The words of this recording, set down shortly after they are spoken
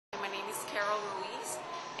is Ruiz,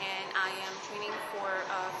 and I am training for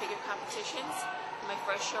figure competitions. My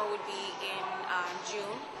first show would be in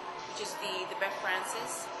June, which is the Beth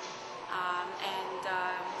Francis.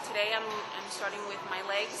 Today I'm starting with my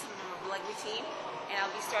legs, leg routine, and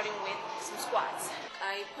I'll be starting with some squats.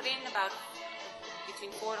 I put in about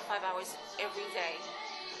between 4 to 5 hours every day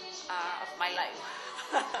of my life.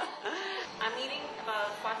 I'm eating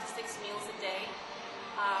about 5 to 6 meals a day,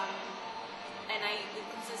 and it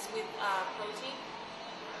consists with protein,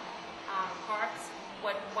 carbs.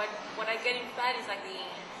 What I get in fat is like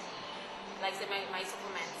my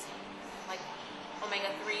supplements, like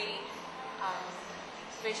omega-3,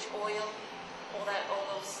 fish oil, all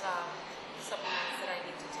those supplements that I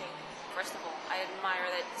need to take. First of all, I admire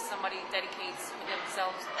that somebody dedicates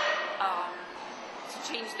themselves to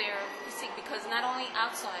change their physique, because not only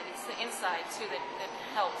outside, it's the inside too that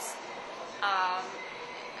helps.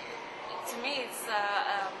 To me, it's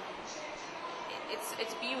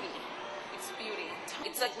beauty. It's beauty.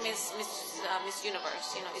 It's like Miss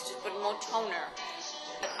Universe, you know. It's just but more toner.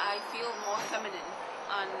 I feel more feminine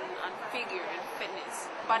on figure and fitness.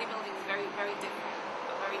 Bodybuilding is very, very different.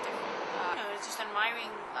 Very different. It's just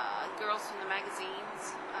admiring girls from the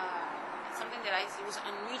magazines. Something that it was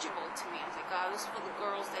unreachable to me. I was like, oh, this is for the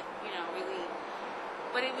girls that, you know, really.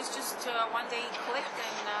 But it was just one day clicked,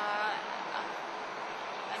 and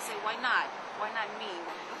I said, why not? Why not me?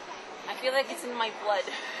 I feel like it's in my blood.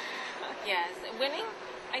 Yes, winning,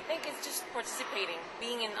 I think it's just participating.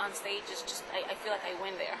 Being on stage is just, I feel like I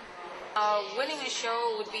win there. Winning a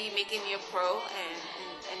show would be making me a pro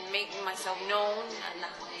and making myself known in the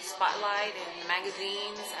spotlight and the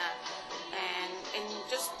magazines, and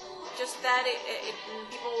just that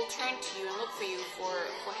people will turn to you and look for you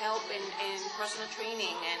for help in personal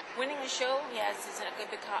training. And winning a show, yes, is a good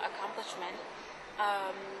accomplishment.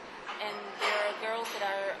 And there are girls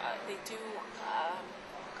that they do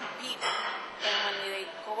compete, and when they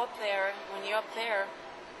go up there, when you're up there,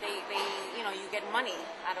 they you know, you get money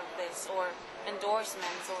out of this, or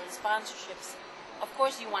endorsements or sponsorships. Of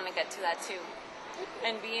course you want to get to that too.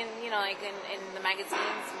 And being, you know, like in the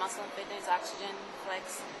magazines, Muscle and Fitness, Oxygen,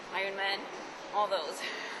 Flex, Iron Man, all those.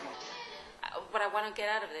 What I want to get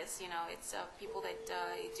out of this, you know, it's people that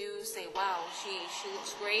do say, wow, she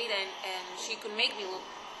looks great, and she could make me look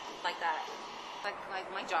like that. Like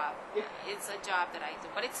my job. Yeah. It's a job that I do,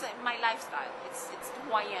 but it's my lifestyle. It's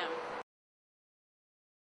who I am.